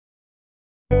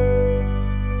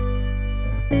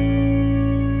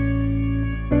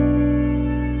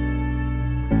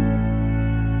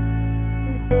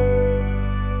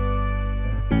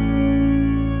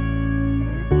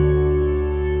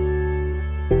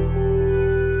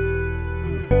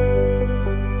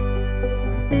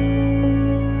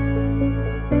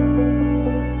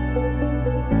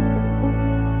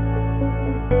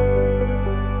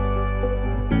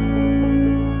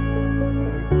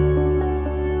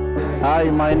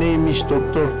Hi, my name is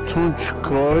Dr. Tunc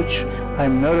Koc.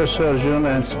 I'm neurosurgeon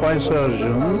and spine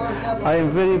surgeon. I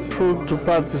am very proud to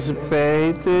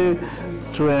participate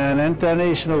to an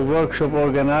international workshop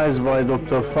organized by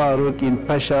Dr. Farooq in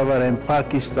Peshawar in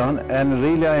Pakistan, and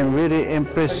really I am very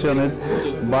impressed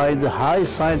by the high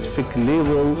scientific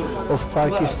level of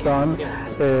Pakistan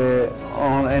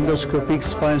on endoscopic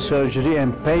spine surgery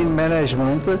and pain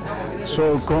management.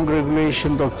 So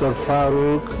congratulations Dr.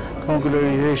 Farooq,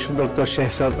 congratulations Dr.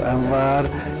 Shahzad Anwar,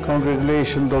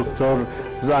 congratulations Dr.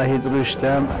 Zahid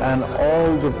Rustam, and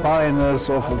all the pioneers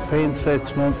of pain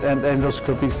treatment and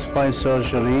endoscopic spine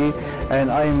surgery.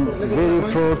 And I'm very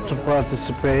proud to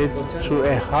participate to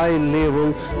a high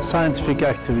level scientific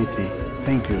activity.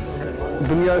 Thank you.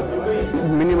 दुनिया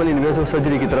minimal invasive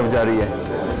surgery की तरफ जा रही है।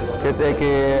 कहते हैं कि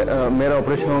मेरा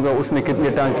ऑपरेशन होगा उसमें कितनी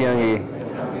टांकियाँ आएंगी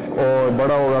और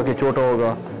बड़ा होगा कि छोटा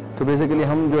होगा। तो बेसिकली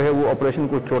हम जो है वो ऑपरेशन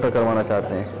को छोटा करवाना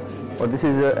चाहते हैं। और this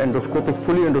is endoscopic,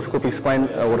 fully endoscopic spine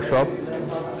workshop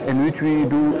in which we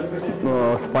do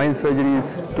spine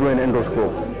surgeries through an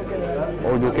endoscope,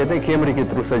 और जो कहते हैं कैमरे के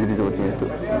थ्रू सर्जरीज होती हैं। तो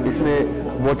इसमें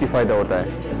बहुत ही फ़ायदा होता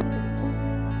है।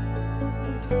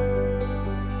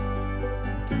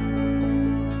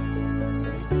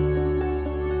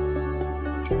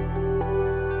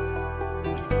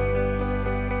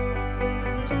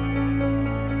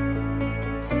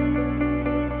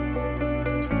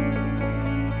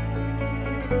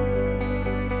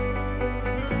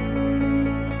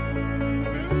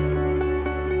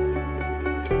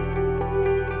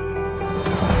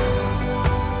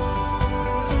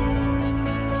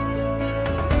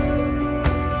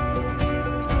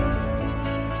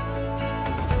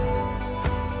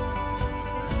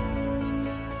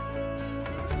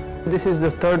 This is the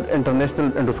third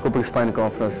international endoscopic spine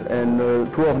conference, and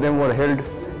two of them were held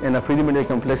in Afridi Medical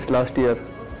Complex last year,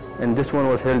 and this one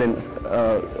was held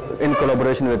in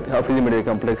collaboration with Afridi Medical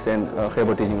Complex and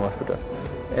Khyber Teaching Hospital.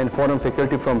 And foreign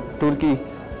faculty from Turkey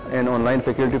and online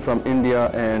faculty from India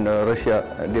and Russia,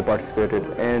 they participated.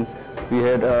 And we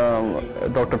had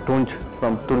Dr. Tunc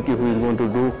from Turkey, who is going to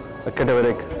do a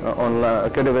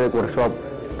cadaveric workshop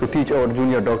to teach our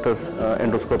junior doctors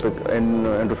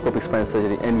endoscopic spine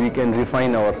surgery, and we can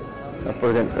refine our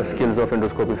present skills of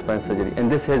endoscopic spine surgery.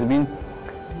 And this has been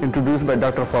introduced by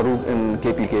Dr. Farooq in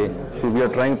KPK. So we are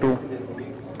trying to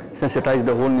sensitize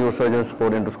the whole neurosurgeons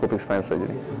for endoscopic spine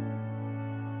surgery.